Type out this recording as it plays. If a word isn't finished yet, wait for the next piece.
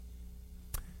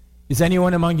Is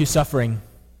anyone among you suffering?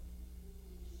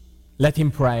 Let him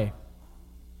pray.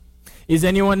 Is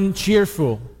anyone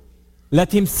cheerful?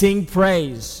 Let him sing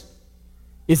praise.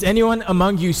 Is anyone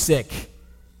among you sick?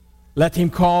 Let him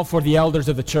call for the elders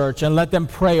of the church and let them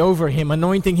pray over him,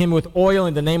 anointing him with oil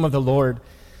in the name of the Lord.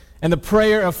 And the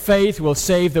prayer of faith will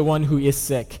save the one who is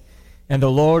sick, and the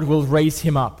Lord will raise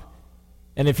him up.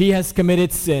 And if he has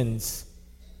committed sins,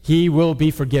 he will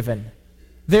be forgiven.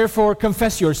 Therefore,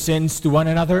 confess your sins to one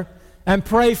another and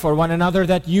pray for one another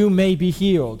that you may be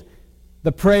healed.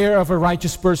 The prayer of a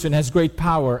righteous person has great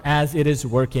power as it is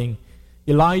working.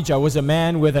 Elijah was a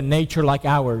man with a nature like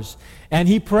ours, and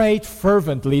he prayed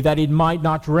fervently that it might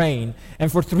not rain.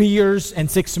 And for 3 years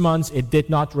and 6 months it did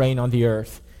not rain on the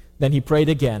earth. Then he prayed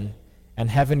again,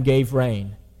 and heaven gave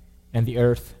rain, and the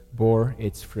earth bore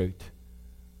its fruit.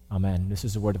 Amen. This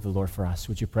is the word of the Lord for us.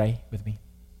 Would you pray with me?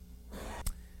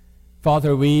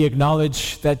 Father, we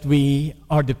acknowledge that we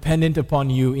are dependent upon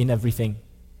you in everything.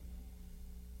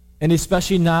 And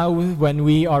especially now when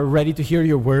we are ready to hear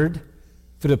your word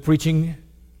through the preaching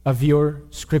of your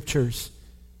scriptures.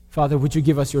 Father, would you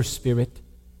give us your Spirit?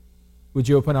 Would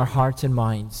you open our hearts and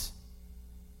minds?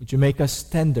 Would you make us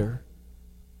tender?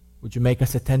 Would you make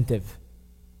us attentive?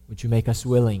 Would you make us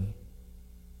willing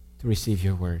to receive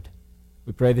your word?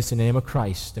 We pray this in the name of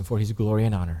Christ and for his glory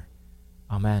and honor.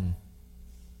 Amen.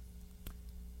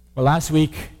 Well, last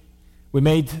week we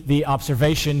made the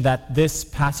observation that this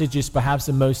passage is perhaps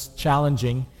the most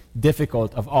challenging,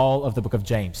 difficult of all of the book of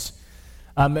James.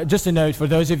 Just a note, for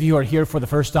those of you who are here for the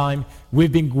first time,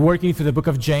 we've been working through the book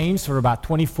of James for about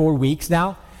 24 weeks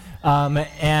now.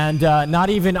 Not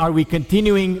even are we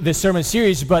continuing this sermon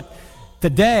series, but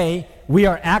today we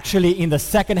are actually in the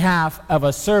second half of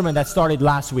a sermon that started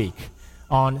last week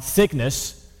on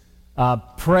sickness,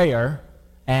 prayer,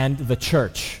 and the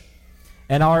church.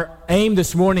 And our aim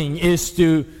this morning is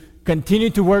to continue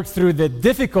to work through the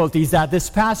difficulties that this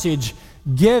passage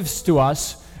gives to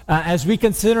us as we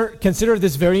consider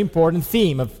this very important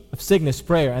theme of sickness,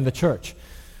 prayer, and the church.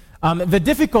 The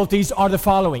difficulties are the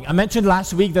following. I mentioned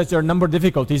last week that there are a number of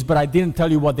difficulties, but I didn't tell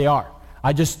you what they are.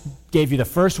 I just gave you the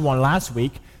first one last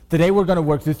week. Today we're going to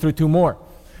work through 2 more.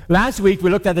 Last week we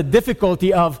looked at the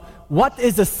difficulty of what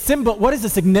is the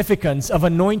significance of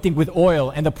anointing with oil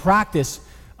and the practice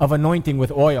of anointing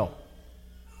with oil.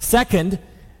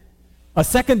 A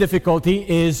second difficulty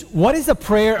is, what is a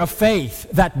prayer of faith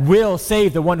that will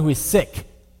save the one who is sick?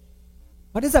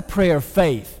 What is a prayer of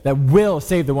faith that will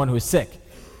save the one who is sick?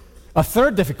 A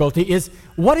third difficulty is,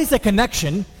 what is the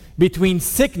connection between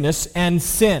sickness and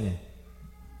sin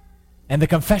and the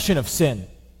confession of sin?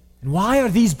 And why are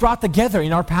these brought together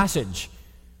in our passage?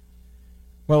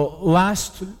 Well,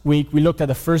 last week we looked at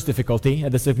the first difficulty,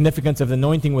 at the significance of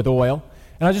anointing with oil.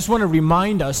 And I just want to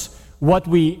remind us what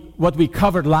we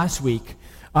covered last week.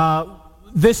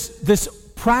 This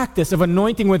practice of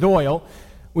anointing with oil,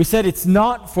 we said it's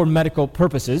not for medical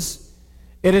purposes.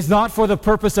 It is not for the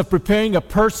purpose of preparing a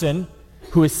person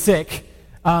who is sick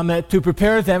to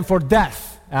prepare them for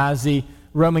death, as the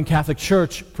Roman Catholic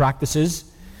Church practices.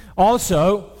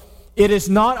 Also, it is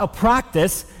not a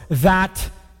practice that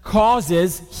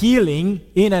causes healing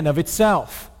in and of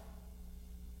itself.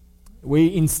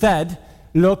 We instead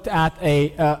looked at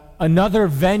another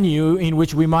venue in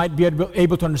which we might be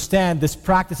able to understand this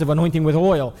practice of anointing with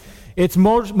oil. It's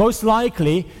most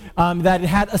likely that it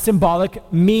had a symbolic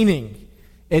meaning.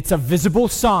 It's a visible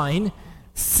sign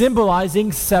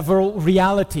symbolizing several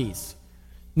realities.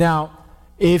 Now,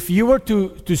 if you were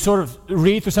to sort of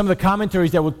read through some of the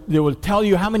commentaries that will tell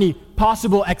you how many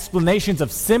possible explanations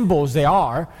of symbols there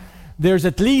are, there's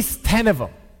at least 10 of them.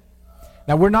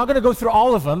 Now, we're not going to go through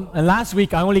all of them, and last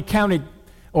week I only counted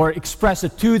or expressed the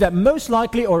 2 that most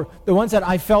likely, or the ones that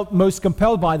I felt most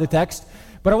compelled by the text.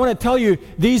 But I want to tell you,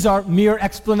 these are mere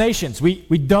explanations.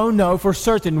 We don't know for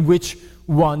certain which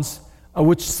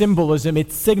symbolism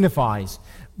it signifies.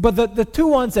 But the 2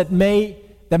 ones that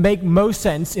make most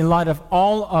sense in light of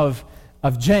all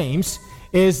of James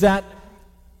is that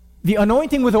the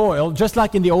anointing with oil, just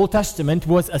like in the Old Testament,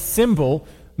 was a symbol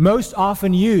most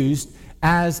often used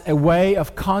as a way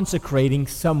of consecrating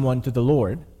someone to the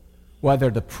Lord,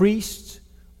 whether the priests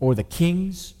or the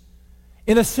kings.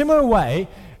 In a similar way,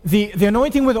 the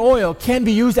anointing with oil can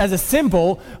be used as a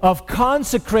symbol of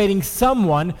consecrating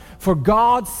someone for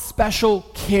God's special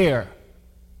care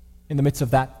in the midst of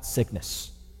that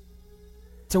sickness.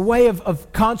 It's a way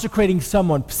of consecrating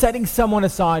someone, setting someone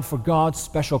aside for God's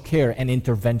special care and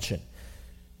intervention.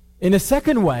 In a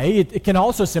second way, it can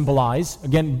also symbolize,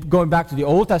 again, going back to the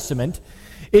Old Testament,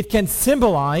 it can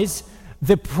symbolize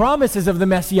the promises of the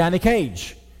Messianic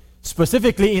age.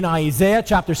 Specifically in Isaiah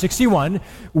chapter 61,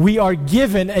 we are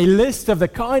given a list of the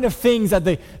kind of things that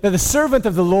the servant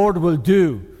of the Lord will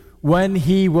do when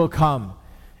he will come.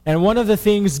 And one of the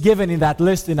things given in that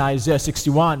list in Isaiah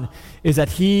 61 is that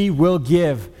he will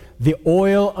give the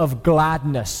oil of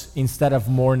gladness instead of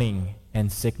mourning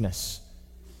and sickness.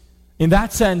 In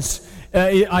that sense,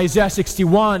 Isaiah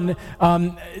 61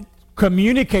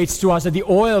 communicates to us that the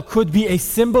oil could be a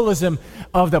symbolism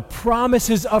of the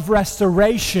promises of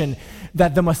restoration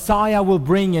that the Messiah will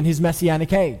bring in his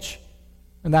messianic age.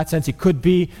 In that sense, it could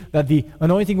be that the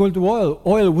anointing with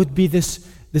oil would be this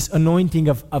anointing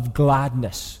of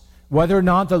gladness. Whether or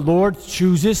not the Lord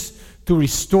chooses to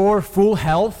restore full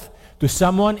health to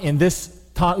someone in this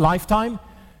lifetime,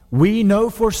 we know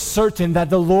for certain that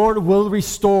the Lord will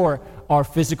restore our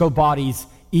physical bodies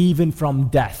even from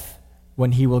death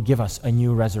when he will give us a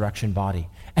new resurrection body.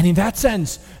 And in that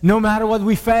sense, no matter what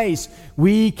we face,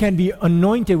 we can be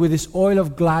anointed with this oil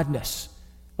of gladness,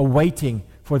 awaiting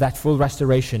for that full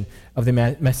restoration of the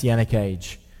messianic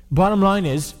age. Bottom line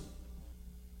is,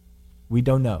 we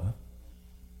don't know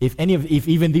if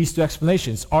even these two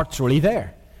explanations are truly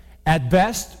there. At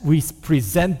best, we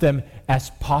present them as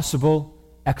possible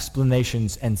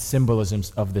explanations and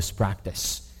symbolisms of this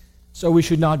practice. So we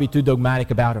should not be too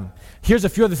dogmatic about them. Here's a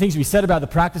few other things we said about the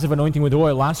practice of anointing with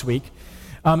oil last week.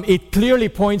 It clearly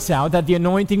points out that the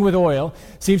anointing with oil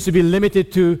seems to be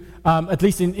limited to, at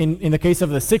least in the case of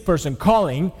the sick person,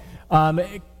 call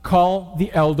the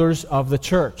elders of the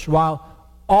church. While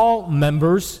all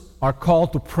members are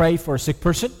called to pray for a sick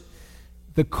person,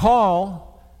 the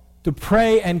call to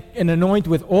pray and anoint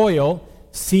with oil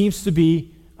seems to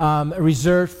be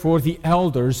reserved for the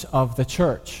elders of the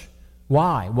church.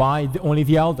 Why? Why only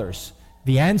the elders?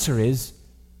 The answer is,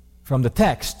 from the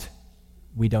text,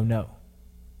 we don't know.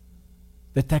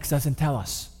 The text doesn't tell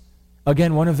us.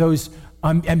 Again, one of those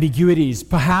ambiguities.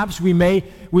 Perhaps we may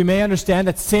understand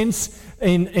that since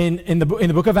in the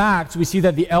book of Acts we see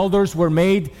that the elders were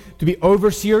made to be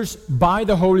overseers by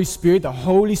the Holy Spirit. The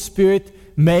Holy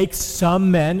Spirit makes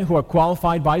some men who are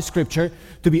qualified by Scripture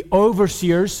to be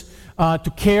overseers,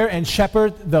 to care and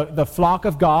shepherd the flock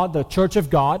of God, the church of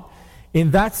God.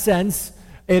 In that sense,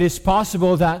 it is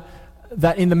possible that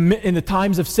in the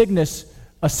times of sickness,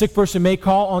 a sick person may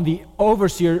call on the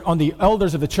overseer, on the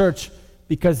elders of the church,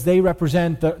 because they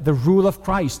represent the rule of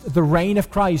Christ, the reign of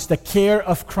Christ, the care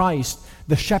of Christ,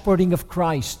 the shepherding of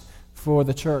Christ for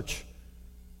the church.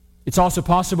 It's also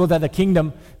possible that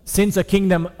since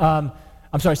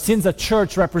the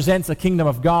church represents the kingdom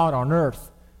of God on earth,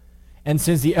 and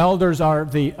since the elders are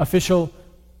the official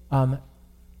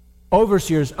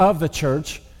overseers of the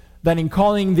church, then in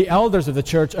calling the elders of the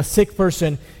church a sick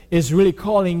person is really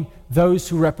calling those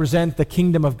who represent the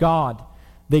kingdom of God.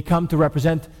 They come to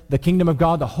represent the kingdom of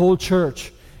God, the whole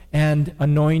church, and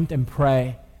anoint and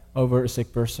pray over a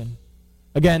sick person.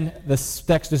 Again, this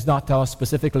text does not tell us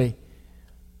specifically.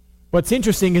 What's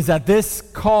interesting is that this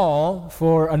call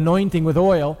for anointing with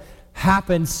oil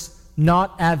happens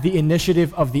not at the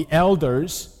initiative of the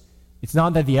elders. It's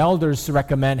not that the elders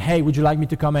recommend, hey, would you like me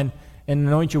to come and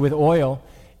anoint you with oil?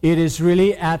 It is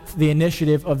really at the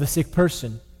initiative of the sick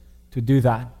person to do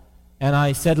that. And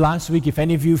I said last week, if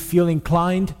any of you feel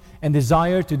inclined and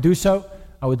desire to do so,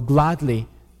 I would gladly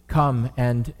come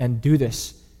and do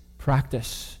this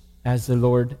practice as the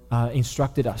Lord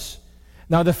instructed us.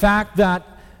 Now, the fact that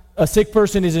a sick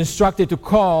person is instructed to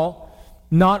call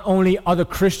not only other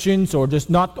Christians or just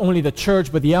not only the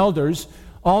church but the elders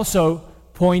also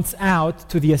points out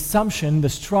to the assumption, the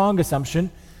strong assumption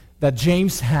that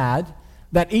James had,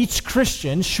 that each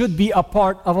Christian should be a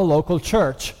part of a local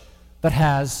church that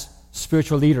has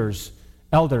spiritual leaders,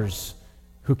 elders,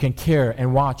 who can care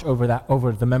and watch over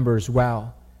the members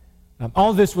well.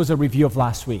 All this was a review of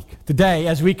last week. Today,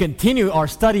 as we continue our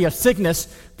study of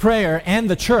sickness, prayer, and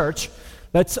the church,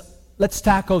 let's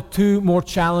tackle two more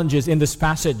challenges in this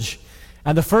passage.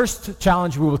 And the first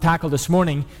challenge we will tackle this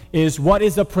morning is, what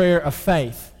is a prayer of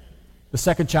faith? The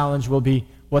second challenge will be,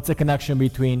 what's the connection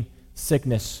between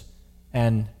sickness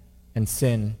and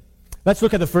sin? Let's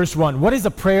look at the first one. What is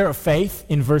a prayer of faith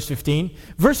in verse 15?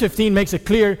 Verse 15 makes it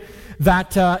clear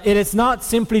that it is not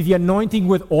simply the anointing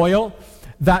with oil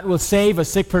that will save a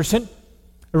sick person.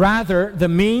 Rather, the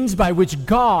means by which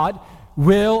God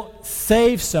will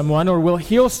save someone or will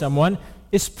heal someone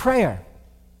is prayer.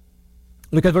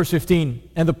 Look at verse 15.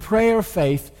 And the prayer of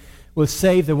faith will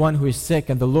save the one who is sick,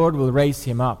 and the Lord will raise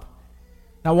him up.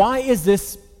 Now, why is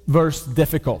this verse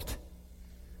difficult?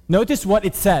 Notice what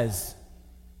it says.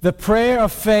 The prayer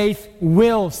of faith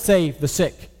will save the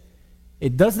sick.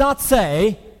 It does not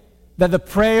say that the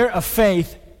prayer of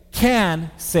faith can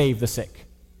save the sick.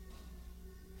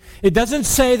 It doesn't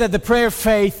say that the prayer of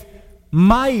faith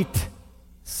might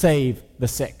save the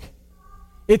sick.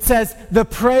 It says the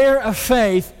prayer of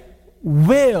faith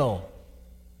will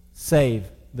save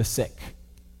the sick.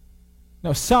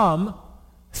 Now, some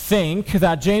think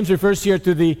that James refers here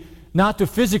to not to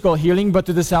physical healing, but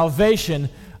to the salvation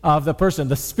of the person,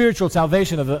 the spiritual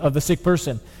salvation of the sick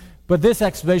person. But this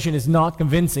explanation is not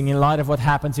convincing in light of what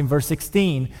happens in verse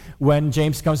 16 when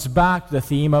James comes back to the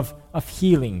theme of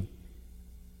healing.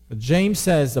 But James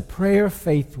says the prayer of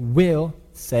faith will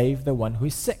save the one who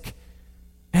is sick.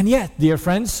 And yet, dear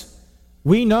friends,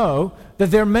 we know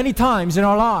that there are many times in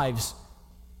our lives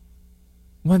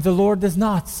when the Lord does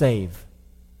not save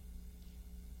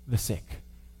the sick.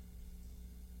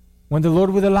 When the Lord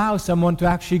would allow someone to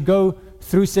actually go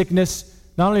through sickness,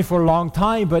 not only for a long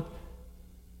time, but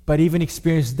even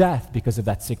experience death because of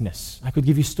that sickness. I could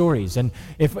give you stories. And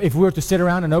if we were to sit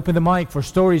around and open the mic for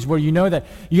stories where you know that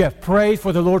you have prayed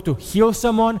for the Lord to heal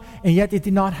someone, and yet it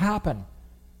did not happen,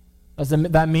 does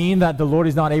that mean that the Lord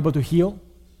is not able to heal?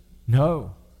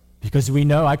 No. Because we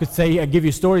know, I could give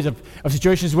you stories of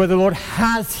situations where the Lord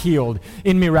has healed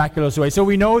in miraculous ways. So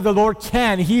we know the Lord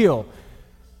can heal.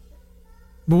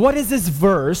 But what is this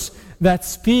verse that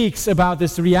speaks about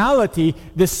this reality,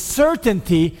 this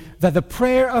certainty that the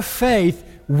prayer of faith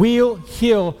will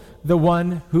heal the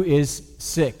one who is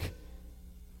sick?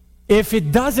 If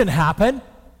it doesn't happen,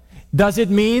 does it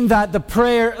mean that the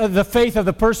faith of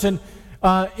the person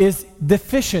is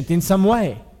deficient in some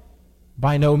way?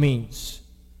 By no means.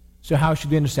 So how should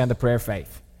we understand the prayer of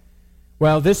faith?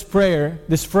 Well, this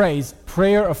phrase,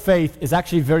 prayer of faith, is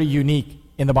actually very unique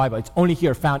in the Bible. It's only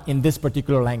here found in this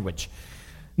particular language.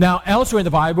 Now, elsewhere in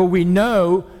the Bible, we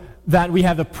know that we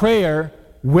have the prayer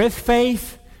with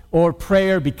faith, or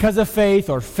prayer because of faith,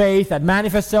 or faith that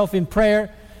manifests itself in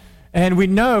prayer. And we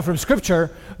know from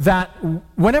Scripture that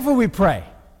whenever we pray,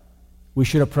 we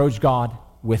should approach God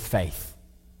with faith.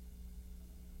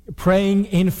 Praying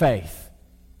in faith.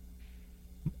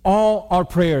 All our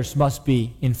prayers must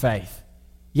be in faith.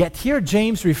 Yet here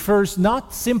James refers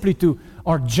not simply to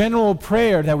our general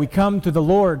prayer that we come to the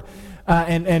Lord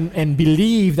and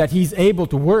believe that He's able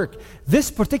to work.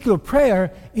 This particular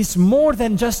prayer is more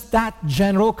than just that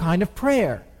general kind of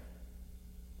prayer.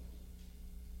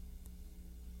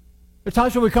 There are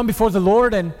times when we come before the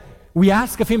Lord and we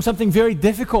ask of Him something very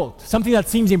difficult, something that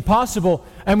seems impossible,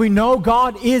 and we know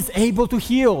God is able to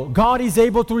heal. God is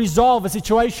able to resolve a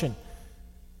situation.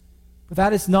 But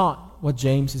that is not what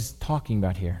James is talking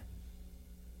about here.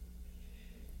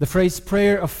 The phrase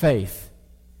prayer of faith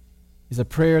is a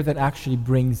prayer that actually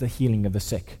brings the healing of the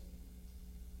sick.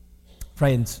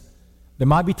 Friends, there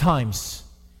might be times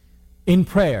in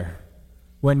prayer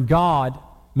when God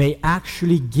may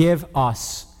actually give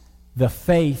us the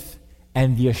faith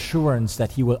and the assurance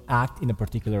that He will act in a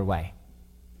particular way.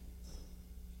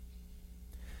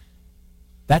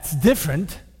 That's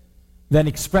different than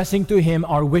expressing to Him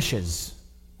our wishes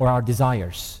or our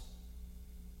desires.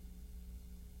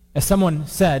 As someone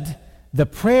said, the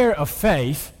prayer of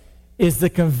faith is the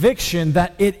conviction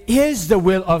that it is the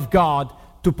will of God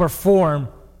to perform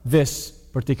this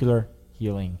particular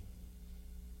healing.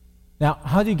 Now,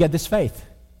 how do you get this faith?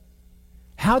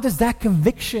 How does that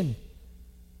conviction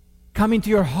come into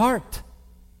your heart?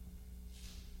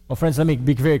 Well, friends, let me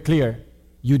be very clear.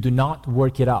 You do not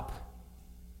work it up.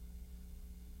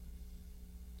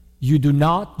 You do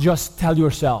not just tell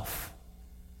yourself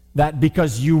that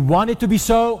because you want it to be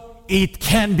so, it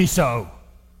can be so.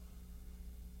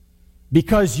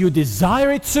 Because you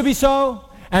desire it to be so,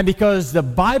 and because the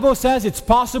Bible says it's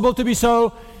possible to be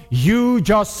so, you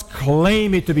just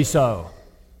claim it to be so.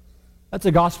 That's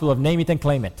the gospel of name it and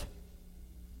claim it.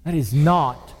 That is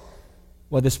not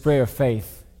what this prayer of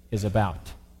faith is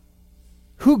about.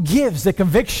 Who gives the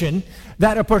conviction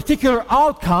that a particular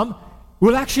outcome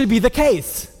will actually be the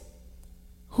case?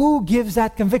 Who gives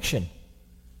that conviction?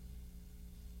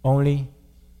 Only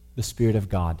the Spirit of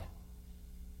God.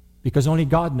 Because only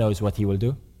God knows what He will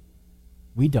do.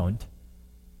 We don't.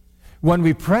 When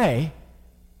we pray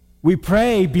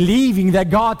believing that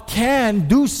God can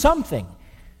do something,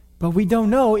 but we don't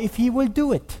know if He will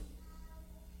do it.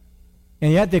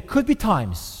 And yet there could be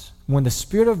times when the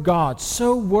Spirit of God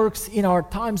so works in our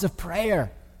times of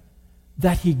prayer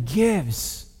that He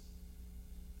gives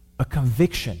a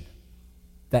conviction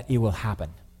that it will happen.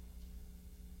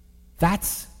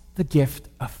 That's the gift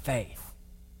of faith.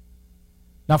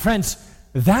 Now, friends,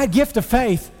 that gift of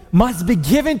faith must be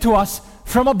given to us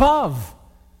from above.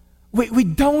 We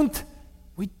don't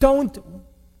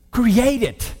create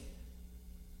it.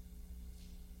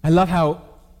 I love how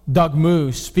Doug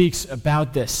Moo speaks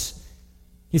about this.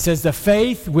 He says the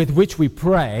faith with which we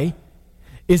pray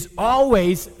is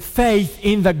always faith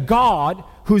in the God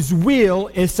whose will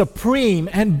is supreme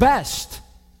and best.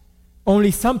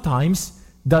 Only sometimes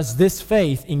does this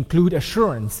faith include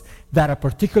assurance that a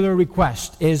particular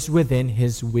request is within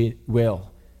His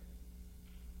will.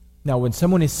 Now, when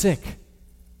someone is sick,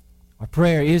 our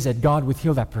prayer is that God would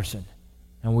heal that person,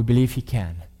 and we believe He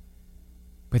can.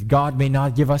 But God may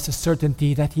not give us a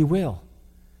certainty that He will.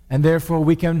 And therefore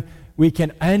we can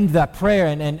end that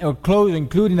prayer or close,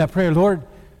 including that prayer, Lord,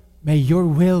 may Your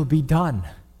will be done.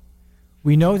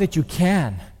 We know that You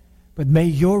can, but may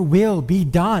Your will be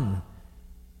done.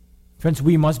 Friends,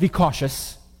 we must be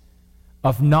cautious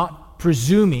of not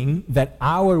presuming that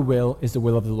our will is the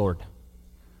will of the Lord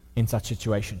in such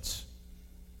situations.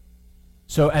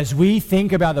 So as we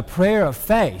think about the prayer of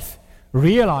faith,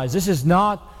 realize this is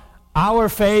not our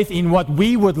faith in what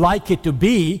we would like it to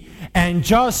be, and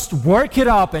just work it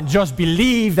up and just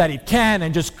believe that it can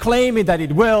and just claim it that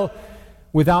it will,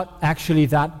 without actually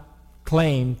that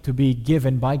claim to be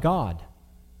given by God.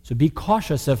 So be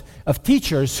cautious of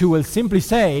teachers who will simply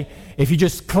say, if you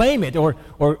just claim it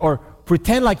or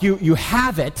pretend like you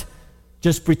have it,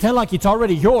 just pretend like it's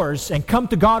already yours and come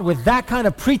to God with that kind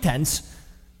of pretense.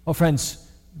 Oh, friends,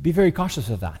 be very cautious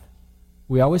of that.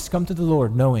 We always come to the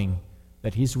Lord knowing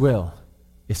that His will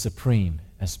is supreme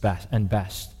and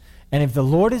best. And if the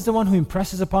Lord is the one who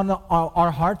impresses upon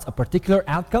our hearts a particular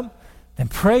outcome, then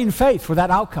pray in faith for that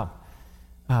outcome.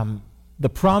 The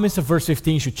promise of verse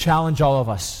 15 should challenge all of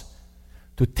us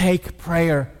to take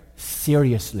prayer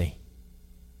seriously.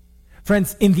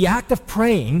 Friends, in the act of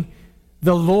praying,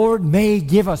 the Lord may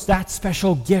give us that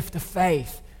special gift of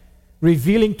faith,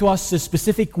 revealing to us a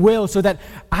specific will so that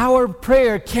our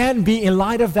prayer can be in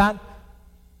light of that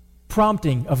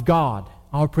prompting of God.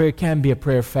 Our prayer can be a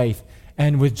prayer of faith.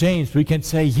 And with James, we can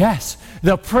say, yes,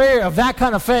 the prayer of that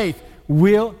kind of faith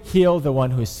will heal the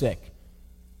one who is sick.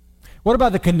 What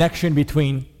about the connection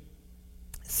between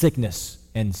sickness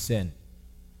and sin?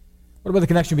 What about the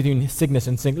connection between sickness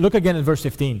and sin? Look again at verse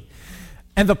 15.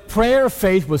 And the prayer of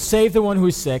faith will save the one who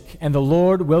is sick, and the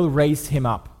Lord will raise him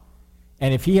up.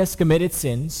 And if he has committed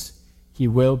sins, he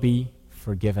will be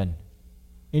forgiven.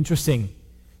 Interesting.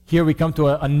 Here we come to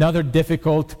another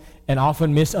difficult and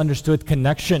often misunderstood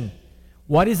connection.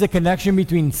 What is the connection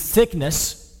between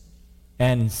sickness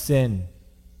and sin?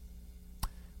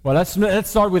 Well, let's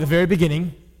start with the very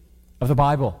beginning of the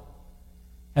Bible.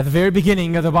 At the very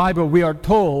beginning of the Bible, we are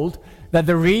told that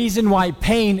the reason why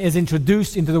pain is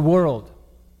introduced into the world,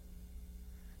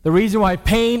 the reason why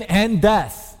pain and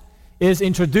death is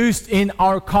introduced in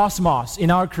our cosmos, in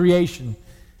our creation,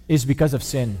 is because of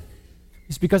sin.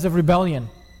 It's because of rebellion.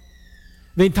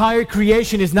 The entire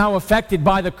creation is now affected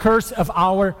by the curse of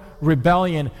our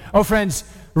rebellion. Oh, friends,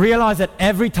 realize that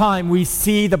every time we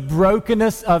see the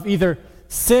brokenness of either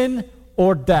sin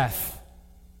or death,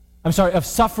 of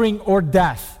suffering or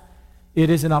death, it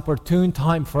is an opportune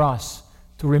time for us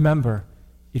to remember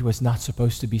it was not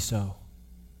supposed to be so.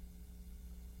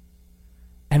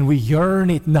 And we yearn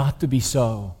it not to be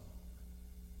so.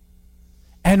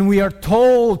 And we are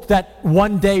told that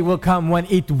one day will come when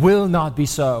it will not be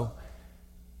so.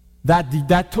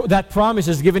 That promise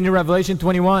is given in Revelation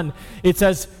 21. It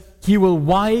says, He will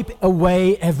wipe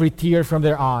away every tear from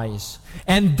their eyes,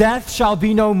 and death shall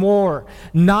be no more.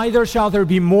 Neither shall there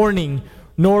be mourning,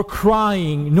 nor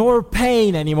crying, nor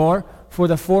pain anymore, for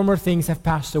the former things have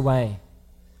passed away.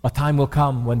 A time will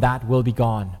come when that will be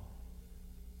gone.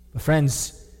 But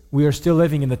friends, we are still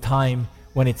living in the time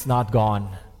when it's not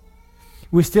gone.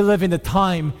 We still live in the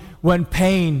time when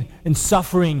pain and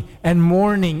suffering and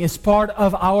mourning is part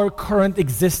of our current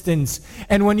existence.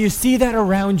 And when you see that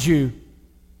around you,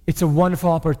 it's a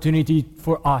wonderful opportunity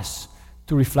for us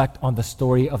to reflect on the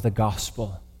story of the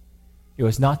gospel. It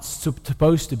was not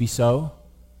supposed to be so,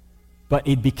 but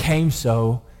it became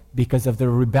so because of the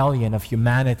rebellion of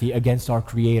humanity against our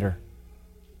Creator.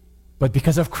 But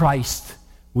because of Christ,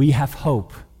 we have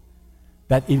hope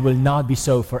that it will not be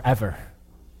so forever.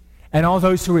 And all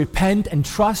those who repent and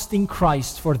trust in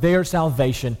Christ for their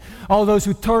salvation, all those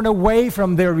who turn away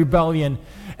from their rebellion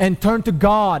and turn to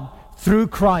God through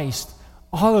Christ,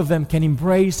 all of them can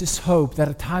embrace this hope that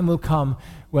a time will come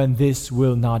when this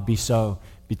will not be so,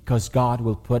 because God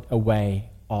will put away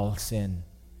all sin.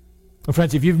 Well,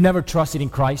 friends, if you've never trusted in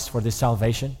Christ for this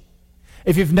salvation,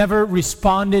 if you've never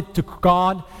responded to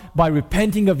God by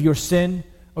repenting of your sin,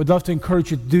 I would love to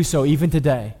encourage you to do so even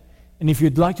today. And if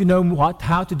you'd like to know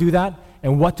how to do that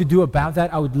and what to do about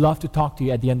that, I would love to talk to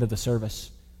you at the end of the service.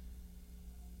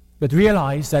 But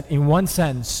realize that in one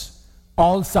sense,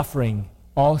 all suffering,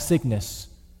 all sickness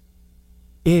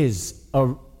is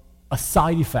a a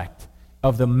side effect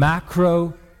of the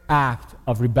macro act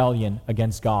of rebellion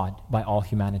against God by all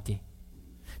humanity.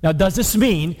 Now, does this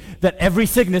mean that every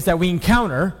sickness that we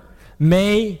encounter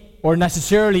may or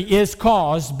necessarily is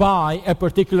caused by a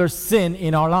particular sin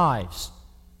in our lives?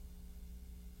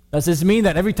 Does this mean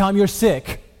that every time you're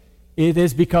sick, it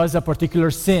is because of a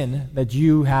particular sin that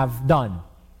you have done?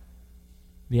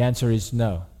 The answer is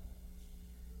no.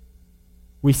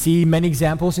 We see many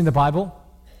examples in the Bible,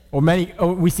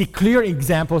 we see clear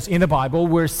examples in the Bible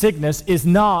where sickness is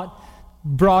not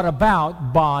brought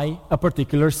about by a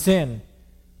particular sin.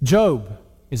 Job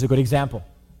is a good example.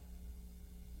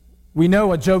 We know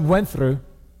what Job went through,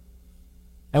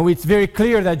 and it's very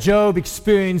clear that Job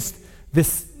experienced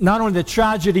this, not only the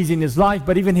tragedies in his life,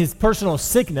 but even his personal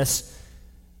sickness,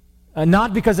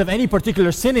 not because of any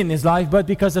particular sin in his life, but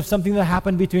because of something that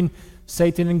happened between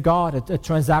Satan and God, a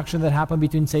transaction that happened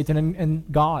between Satan and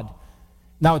God.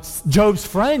 Now, Job's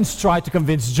friends tried to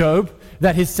convince Job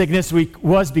that his sickness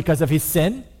was because of his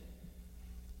sin,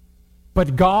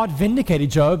 but God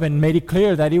vindicated Job and made it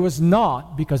clear that it was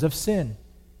not because of sin.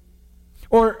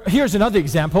 Or here's another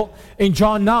example. In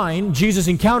John 9, Jesus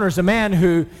encounters a man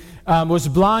who was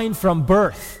blind from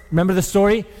birth. Remember the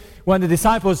story? When the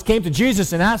disciples came to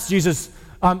Jesus and asked Jesus,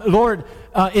 Lord,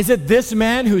 is it this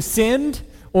man who sinned,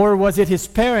 or was it his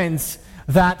parents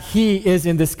that he is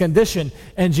in this condition?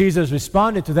 And Jesus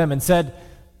responded to them and said,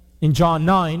 in John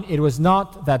 9, it was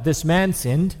not that this man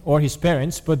sinned or his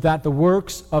parents, but that the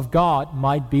works of God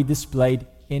might be displayed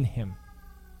in him.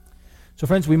 So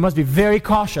friends, we must be very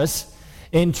cautious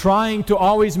in trying to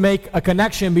always make a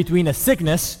connection between a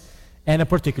sickness and a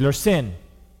particular sin.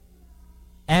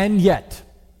 And yet,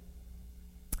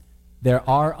 there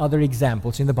are other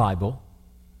examples in the Bible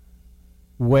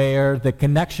where the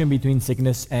connection between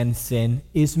sickness and sin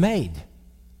is made.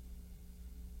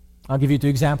 I'll give you two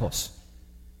examples.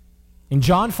 In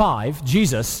John 5,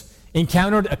 Jesus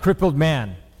encountered a crippled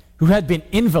man who had been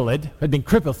invalid, had been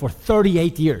crippled for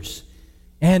 38 years.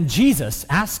 And Jesus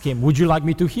asked him, would you like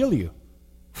me to heal you?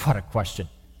 What a question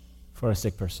for a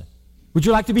sick person. Would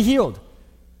you like to be healed?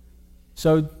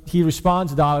 So he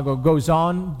responds, the dialogue goes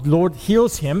on, the Lord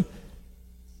heals him.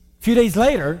 A few days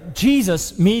later,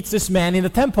 Jesus meets this man in the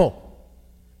temple.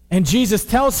 And Jesus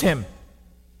tells him,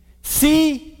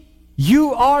 see,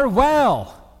 you are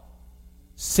well.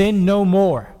 Sin no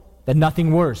more, that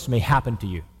nothing worse may happen to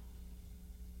you.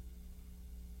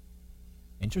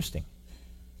 Interesting.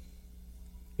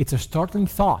 It's a startling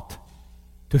thought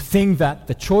to think that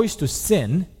the choice to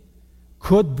sin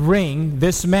could bring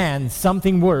this man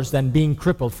something worse than being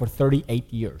crippled for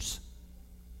 38 years.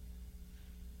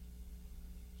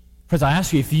 Friends, I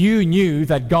ask you, if you knew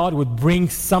that God would bring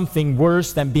something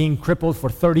worse than being crippled for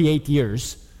 38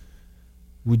 years,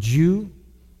 would you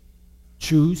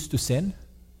choose to sin?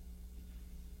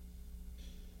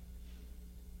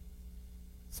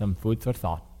 Some food for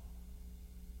thought.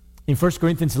 In 1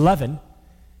 Corinthians 11,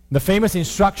 the famous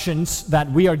instructions that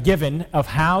we are given of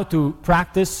how to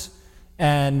practice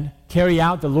and carry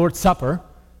out the Lord's Supper,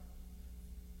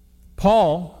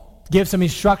 Paul gives some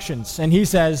instructions, and he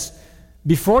says,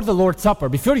 before the Lord's Supper,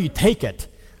 before you take it,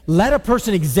 let a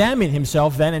person examine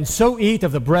himself then, and so eat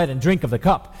of the bread and drink of the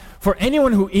cup. For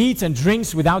anyone who eats and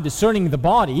drinks without discerning the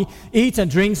body, eats and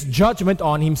drinks judgment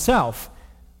on himself.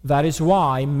 That is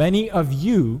why many of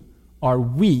you are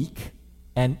weak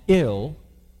and ill,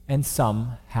 and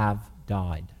some have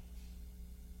died.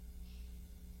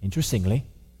 Interestingly,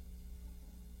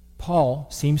 Paul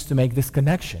seems to make this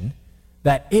connection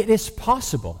that it is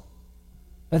possible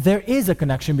that there is a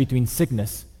connection between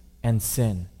sickness and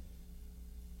sin.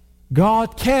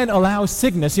 God can allow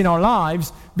sickness in our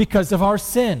lives because of our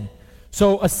sin.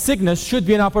 So a sickness should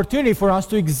be an opportunity for us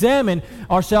to examine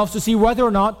ourselves to see whether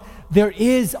or not there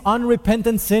is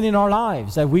unrepentant sin in our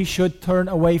lives that we should turn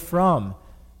away from.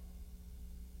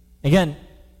 Again,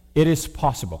 it is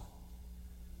possible.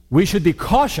 We should be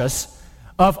cautious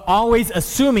of always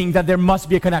assuming that there must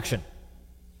be a connection.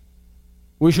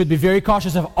 We should be very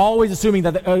cautious of always assuming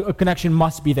that a connection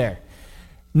must be there.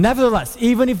 Nevertheless,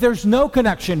 even if there's no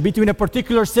connection between a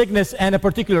particular sickness and a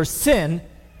particular sin,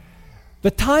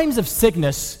 the times of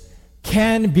sickness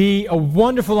can be a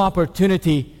wonderful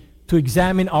opportunity to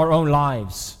examine our own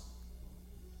lives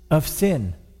of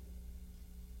sin.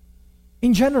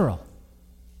 In general,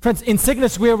 friends, in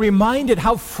sickness we are reminded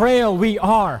how frail we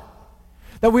are,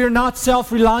 that we are not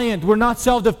self-reliant, we're not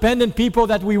self-dependent people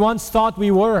that we once thought we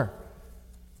were.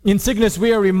 In sickness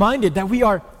we are reminded that we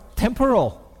are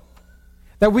temporal,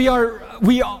 that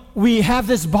we have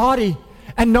this body,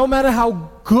 and no matter how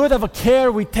good of a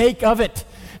care we take of it,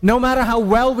 No matter how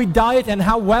well we diet and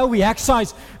how well we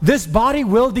exercise, this body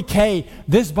will decay.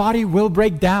 This body will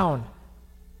break down.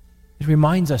 It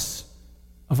reminds us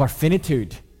of our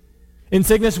finitude. In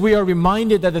sickness, we are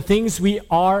reminded that the things we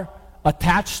are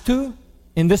attached to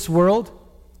in this world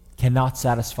cannot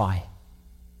satisfy.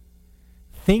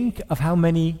 Think of how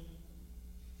many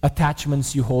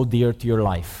attachments you hold dear to your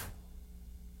life,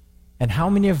 and how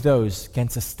many of those can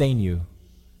sustain you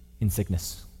in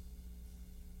sickness.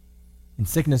 In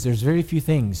sickness, there's very few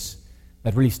things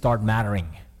that really start mattering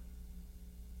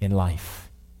in life.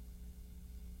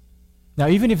 Now,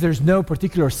 even if there's no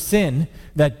particular sin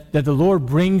that the Lord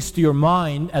brings to your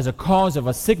mind as a cause of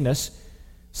a sickness,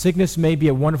 sickness may be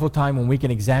a wonderful time when we can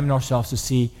examine ourselves to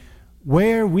see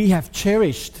where we have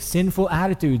cherished sinful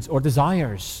attitudes or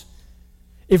desires.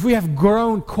 If we have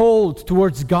grown cold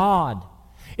towards God,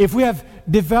 if we have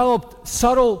developed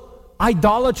subtle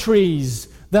idolatries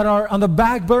that are on the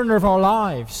back burner of our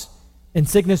lives, in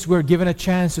sickness we're given a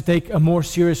chance to take a more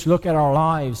serious look at our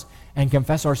lives and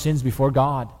confess our sins before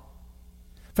God.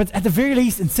 But at the very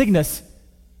least, in sickness,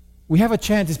 we have a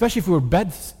chance, especially if we're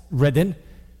bedridden,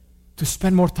 to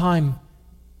spend more time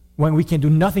when we can do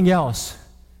nothing else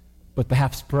but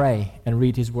perhaps pray and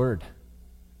read His Word.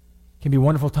 It can be a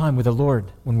wonderful time with the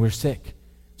Lord when we're sick.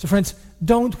 So friends,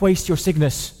 don't waste your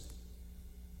sickness.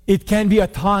 It can be a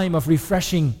time of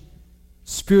refreshing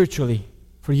spiritually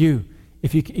for you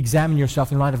if you examine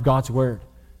yourself in light of God's Word.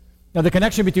 Now, the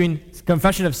connection between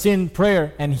confession of sin,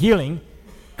 prayer, and healing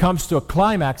comes to a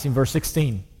climax in verse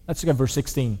 16. Let's look at verse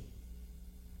 16.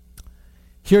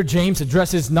 Here James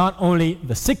addresses not only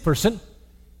the sick person,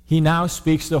 he now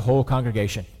speaks to the whole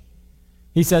congregation.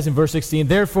 He says in verse 16,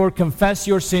 "Therefore confess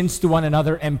your sins to one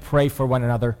another and pray for one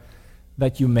another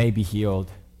that you may be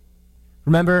healed."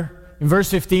 Remember, in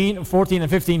verse 14 and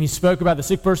 15, he spoke about the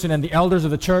sick person and the elders of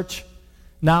the church.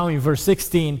 Now in verse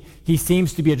 16, he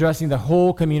seems to be addressing the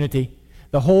whole community,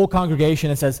 the whole congregation,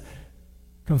 and says,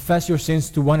 confess your sins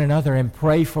to one another and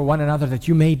pray for one another that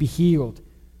you may be healed.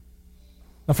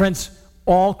 Now friends,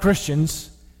 all Christians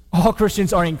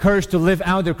are encouraged to live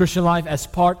out their Christian life as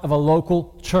part of a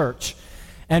local church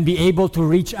and be able to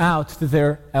reach out to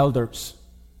their elders.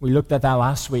 We looked at that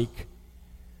last week.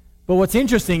 But what's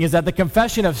interesting is that the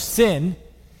confession of sin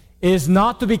is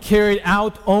not to be carried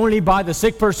out only by the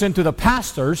sick person to the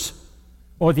pastors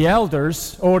or the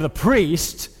elders or the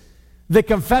priest. The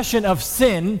confession of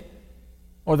sin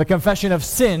or the confession of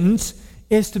sins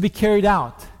is to be carried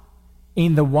out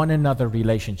in the one another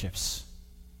relationships.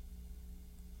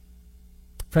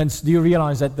 Friends, do you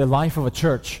realize that the life of a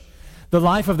church, the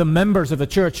life of the members of the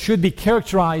church should be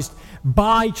characterized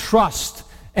by trust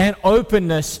and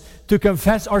openness to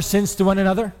confess our sins to one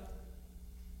another?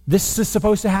 This is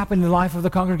supposed to happen in the life of the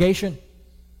congregation.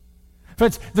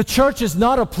 Friends, the church is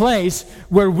not a place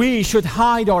where we should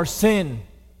hide our sin.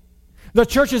 The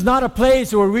church is not a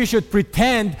place where we should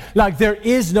pretend like there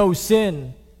is no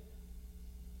sin.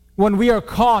 When we are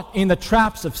caught in the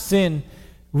traps of sin,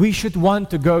 we should want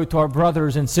to go to our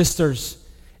brothers and sisters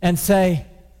and say,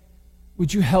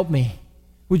 would you help me?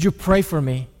 Would you pray for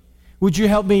me? Would you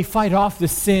help me fight off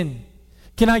this sin?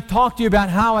 Can I talk to you about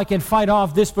how I can fight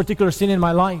off this particular sin in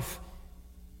my life?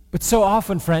 But so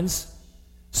often, friends,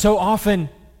 so often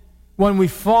when we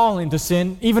fall into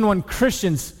sin, even when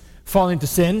Christians fall into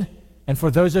sin, and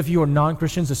for those of you who are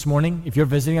non-Christians this morning, if you're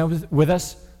visiting with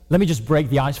us, let me just break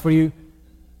the ice for you.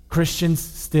 Christians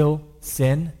still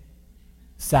sin.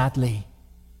 Sadly,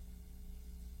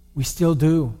 we still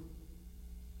do.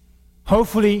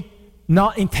 Hopefully,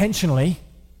 not intentionally,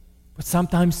 but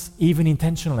sometimes even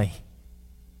intentionally.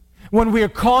 When we are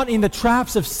caught in the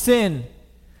traps of sin,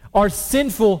 our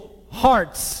sinful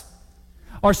hearts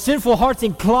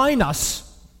incline us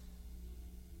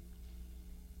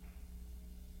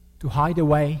to hide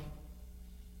away,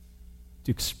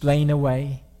 to explain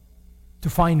away, to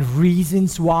find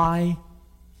reasons why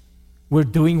we're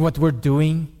doing what we're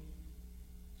doing.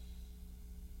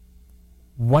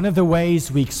 One of the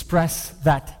ways we express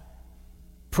that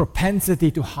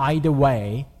propensity to hide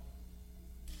away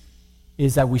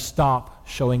is that we stop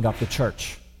showing up to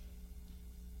church.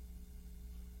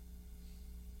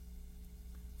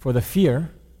 For the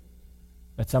fear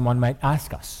that someone might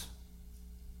ask us,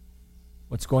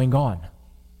 what's going on?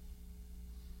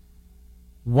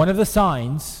 One of the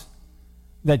signs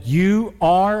that you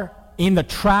are in the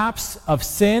traps of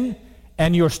sin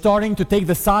and you're starting to take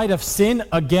the side of sin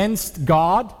against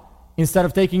God instead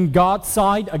of taking God's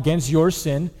side against your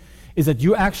sin is that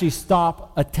you actually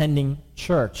stop attending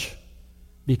church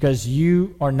because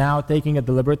you are now taking a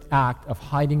deliberate act of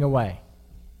hiding away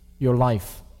your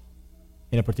life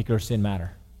in a particular sin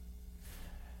matter.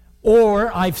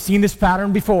 Or I've seen this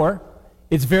pattern before.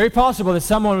 It's very possible that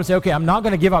someone will say, okay, I'm not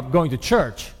going to give up going to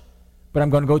church, but I'm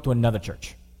going to go to another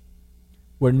church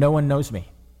where no one knows me,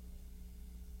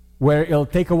 where it'll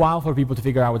take a while for people to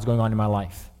figure out what's going on in my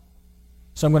life.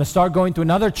 So I'm going to start going to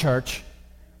another church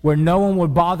where no one will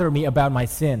bother me about my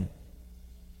sin.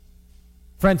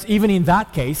 Friends, even in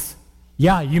that case,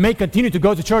 yeah, you may continue to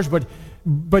go to church,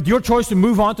 but your choice to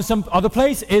move on to some other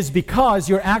place is because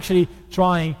you're actually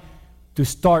trying to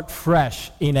start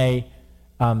fresh in a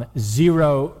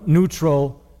zero,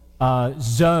 neutral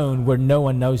zone where no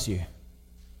one knows you.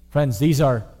 Friends, these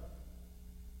are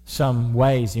some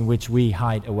ways in which we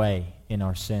hide away in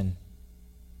our sin.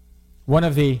 One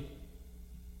of the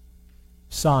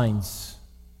signs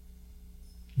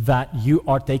that you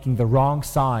are taking the wrong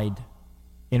side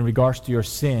in regards to your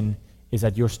sin is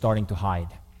that you're starting to hide.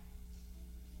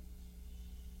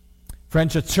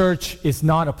 Friends, a church is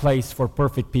not a place for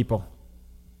perfect people.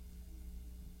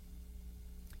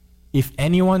 If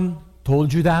anyone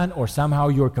told you that, or somehow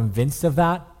you're convinced of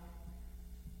that,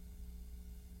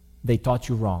 they taught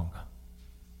you wrong.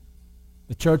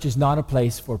 The church is not a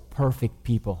place for perfect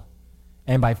people.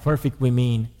 And by perfect, we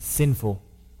mean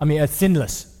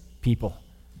sinless people.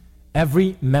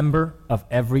 Every member of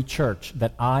every church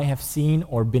that I have seen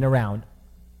or been around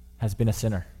has been a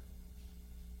sinner.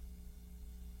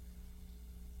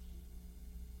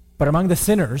 But among the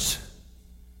sinners,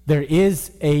 there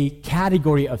is a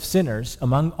category of sinners.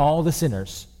 Among all the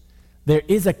sinners, there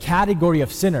is a category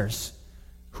of sinners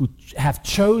who have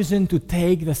chosen to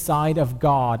take the side of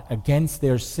God against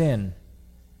their sin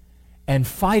and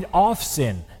fight off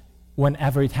sin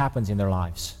whenever it happens in their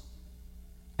lives.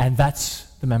 And that's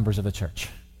the members of the church.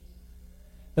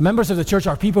 The members of the church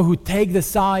are people who take the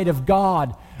side of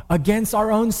God against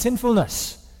our own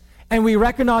sinfulness. And we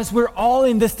recognize we're all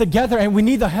in this together and we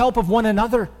need the help of one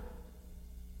another.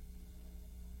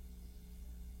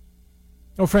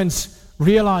 Oh, friends,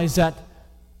 realize that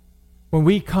when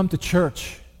we come to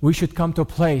church, we should come to a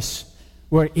place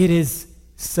where it is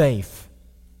safe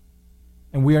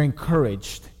and we are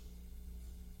encouraged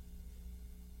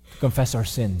to confess our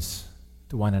sins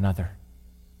to one another.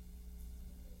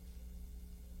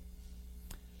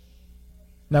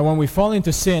 Now, when we fall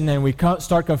into sin and we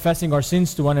start confessing our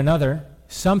sins to one another,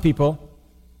 some people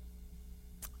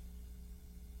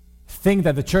think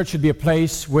that the church should be a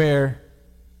place where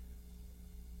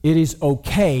it is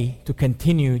okay to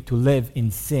continue to live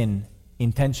in sin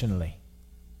intentionally.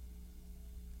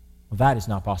 Well, that is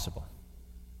not possible.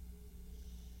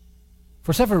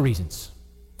 For several reasons.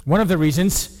 One of the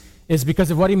reasons is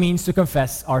because of what it means to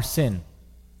confess our sin.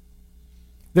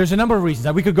 There's a number of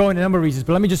reasons. We could go in a number of reasons,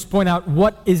 but let me just point out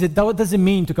what does it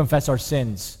mean to confess our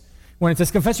sins? When it says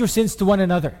confess your sins to one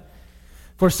another.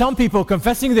 For some people,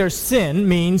 confessing their sin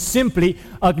means simply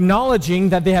acknowledging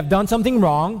that they have done something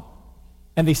wrong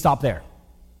and they stop there.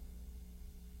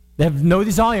 They have no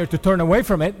desire to turn away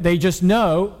from it. They just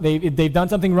know they've done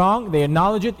something wrong. They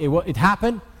acknowledge it. It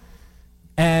happened.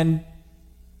 And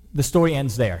the story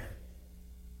ends there.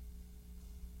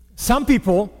 Some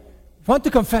people want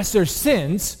to confess their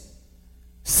sins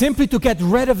simply to get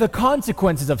rid of the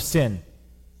consequences of sin,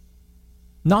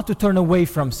 not to turn away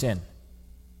from sin.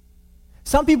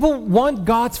 Some people want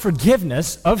God's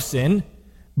forgiveness of sin,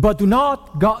 but do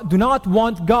not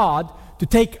want God to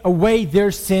take away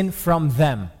their sin from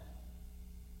them.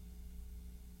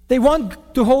 They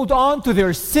want to hold on to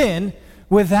their sin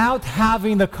without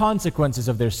having the consequences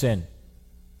of their sin.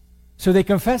 So they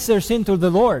confess their sin to the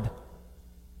Lord,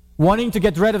 wanting to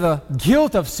get rid of the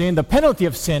guilt of sin, the penalty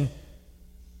of sin,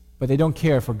 but they don't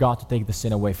care for God to take the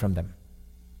sin away from them.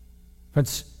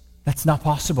 Friends, that's not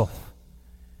possible.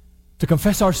 To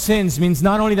confess our sins means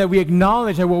not only that we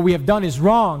acknowledge that what we have done is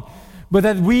wrong, but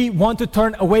that we want to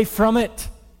turn away from it.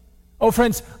 Oh,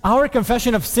 friends, our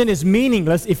confession of sin is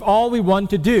meaningless if all we want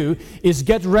to do is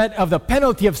get rid of the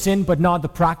penalty of sin, but not the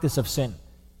practice of sin.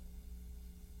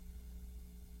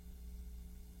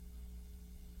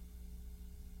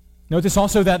 Notice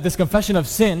also that this confession of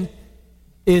sin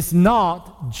is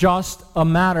not just a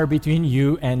matter between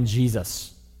you and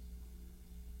Jesus.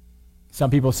 Some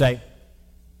people say,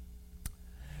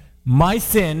 my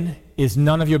sin is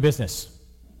none of your business.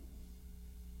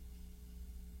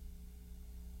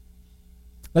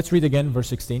 Let's read again verse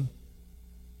 16.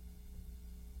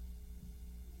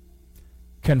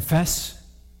 Confess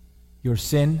your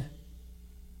sin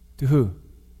to who?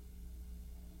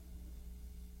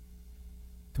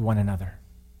 To one another.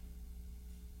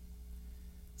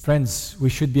 Friends, we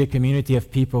should be a community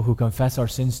of people who confess our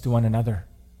sins to one another.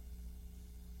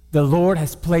 The Lord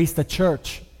has placed the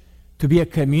church to be a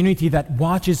community that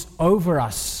watches over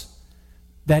us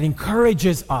that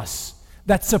encourages us,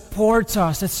 that supports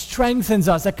us, that strengthens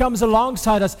us, that comes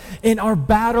alongside us in our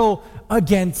battle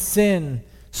against sin.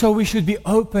 So we should be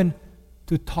open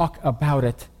to talk about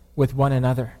it with one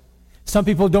another. Some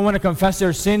people don't want to confess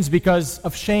their sins because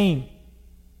of shame.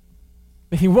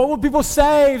 They think, what will people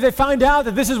say if they find out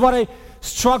that this is what I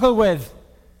struggle with?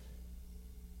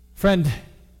 Friend,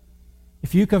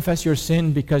 if you confess your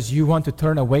sin because you want to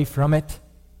turn away from it,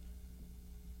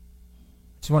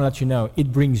 I just want to let you know,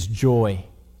 it brings joy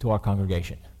to our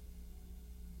congregation.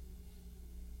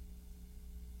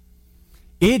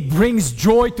 It brings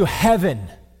joy to heaven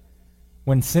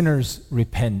when sinners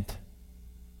repent.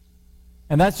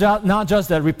 And that's not just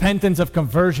a repentance of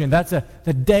conversion, that's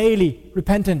the daily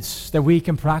repentance that we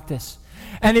can practice.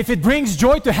 And if it brings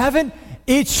joy to heaven,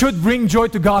 it should bring joy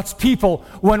to God's people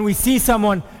when we see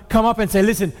someone come up and say,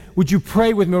 listen, would you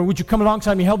pray with me, or would you come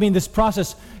alongside me, help me in this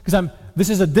process, because this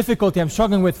is a difficulty I'm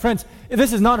struggling with. Friends,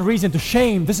 this is not a reason to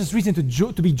shame. This is reason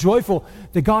to be joyful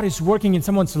that God is working in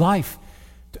someone's life,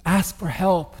 to ask for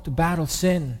help, to battle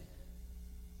sin.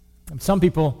 And some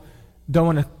people don't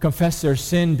want to confess their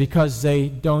sin because they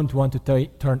don't want to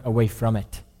turn away from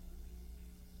it.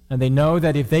 And they know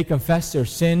that if they confess their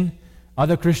sin,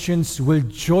 other Christians will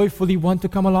joyfully want to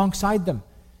come alongside them,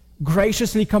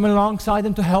 graciously come alongside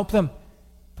them to help them.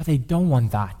 But they don't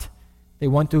want that. They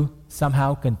want to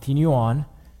somehow continue on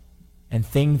and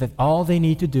think that all they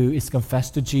need to do is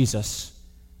confess to Jesus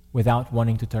without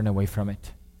wanting to turn away from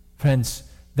it. Friends,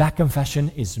 that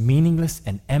confession is meaningless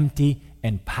and empty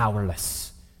and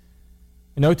powerless.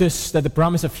 Notice that the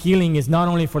promise of healing is not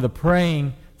only for the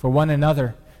praying for one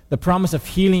another. The promise of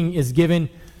healing is given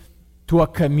to a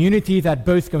community that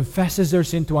both confesses their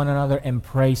sin to one another and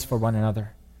prays for one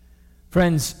another.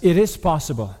 Friends, it is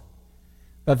possible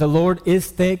that the Lord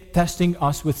is testing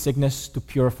us with sickness to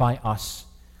purify us,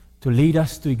 to lead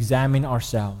us to examine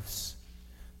ourselves.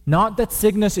 Not that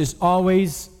sickness is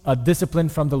always a discipline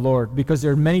from the Lord, because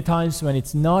there are many times when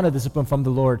it's not a discipline from the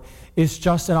Lord. It's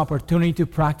just an opportunity to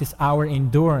practice our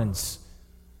endurance.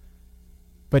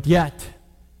 But yet,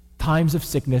 times of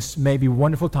sickness may be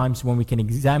wonderful times when we can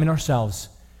examine ourselves.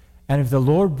 And if the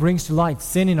Lord brings to light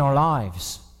sin in our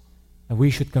lives, then we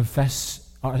should confess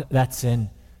that sin,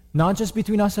 not just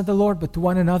between us and the Lord, but to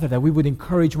one another, that we would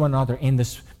encourage one another in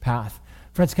this path.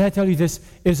 Friends, can I tell you, this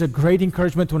is a great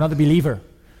encouragement to another believer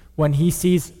when he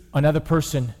sees another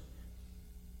person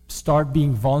start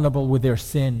being vulnerable with their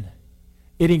sin.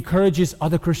 It encourages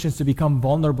other Christians to become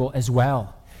vulnerable as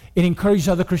well. It encourages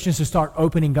other Christians to start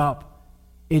opening up.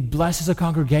 It blesses a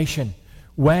congregation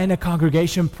when a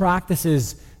congregation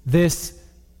practices this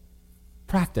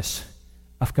practice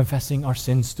of confessing our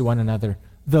sins to one another.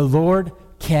 The Lord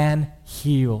can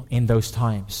heal in those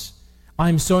times.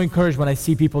 I'm so encouraged when I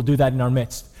see people do that in our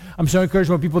midst. I'm so encouraged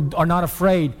when people are not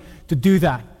afraid to do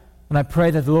that. And I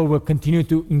pray that the Lord will continue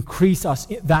to increase us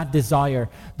that desire.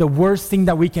 The worst thing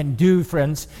that we can do,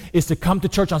 friends, is to come to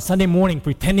church on Sunday morning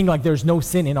pretending like there's no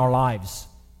sin in our lives.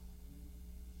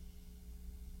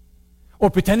 Or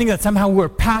pretending that somehow we're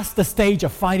past the stage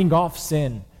of fighting off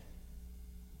sin.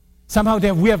 Somehow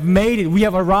that we have made it, we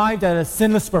have arrived at a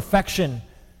sinless perfection.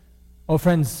 Oh,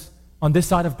 friends, on this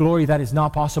side of glory, that is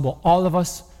not possible. All of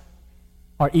us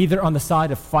are either on the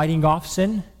side of fighting off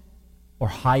sin or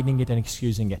hiding it and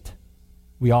excusing it.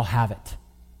 We all have it.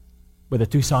 But the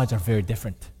two sides are very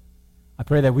different. I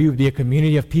pray that we would be a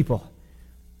community of people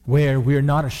where we're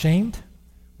not ashamed,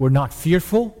 we're not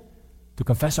fearful to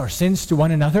confess our sins to one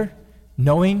another,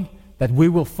 knowing that we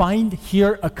will find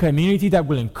here a community that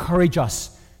will encourage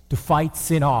us to fight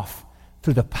sin off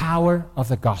through the power of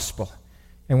the gospel.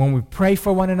 And when we pray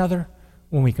for one another,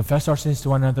 when we confess our sins to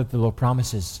one another, the Lord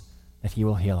promises that He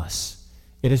will heal us.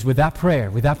 It is with that prayer,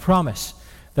 with that promise,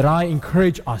 that I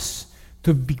encourage us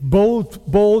to be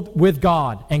bold with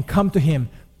God and come to Him,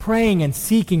 praying and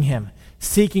seeking Him,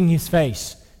 seeking His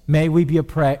face. May we be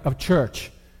a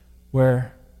church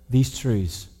where these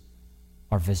truths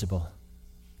are visible.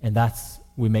 And that's,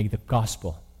 we make the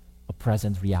gospel a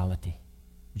present reality.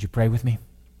 Would you pray with me?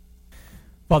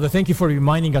 Father, thank you for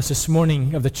reminding us this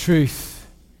morning of the truth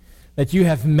that you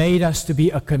have made us to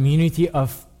be a community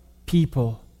of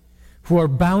people who are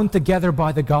bound together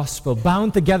by the gospel,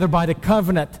 bound together by the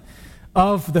covenant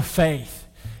of the faith.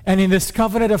 And in this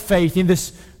covenant of faith, in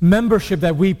this membership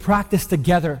that we practice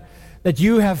together, that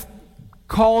you have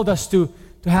called us to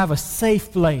have a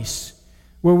safe place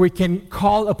where we can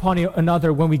call upon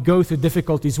another when we go through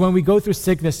difficulties, when we go through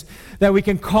sickness, that we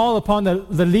can call upon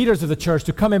the leaders of the church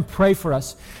to come and pray for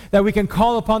us, that we can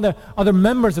call upon the other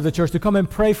members of the church to come and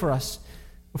pray for us.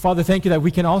 Father, thank you that we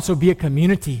can also be a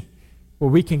community where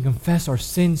we can confess our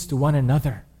sins to one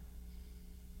another.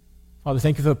 Father,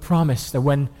 thank you for the promise that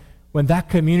when that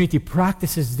community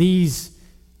practices these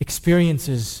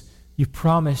experiences, you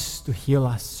promise to heal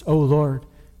us. Oh Lord,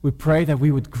 we pray that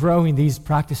we would grow in these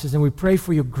practices, and we pray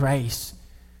for your grace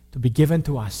to be given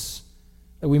to us,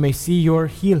 that we may see your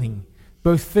healing,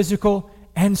 both physical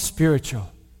and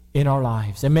spiritual, in our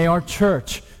lives. And may our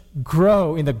church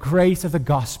grow in the grace of the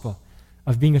gospel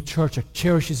of being a church that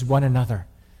cherishes one another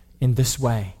in this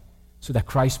way, so that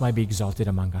Christ might be exalted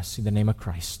among us. In the name of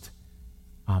Christ,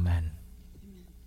 amen.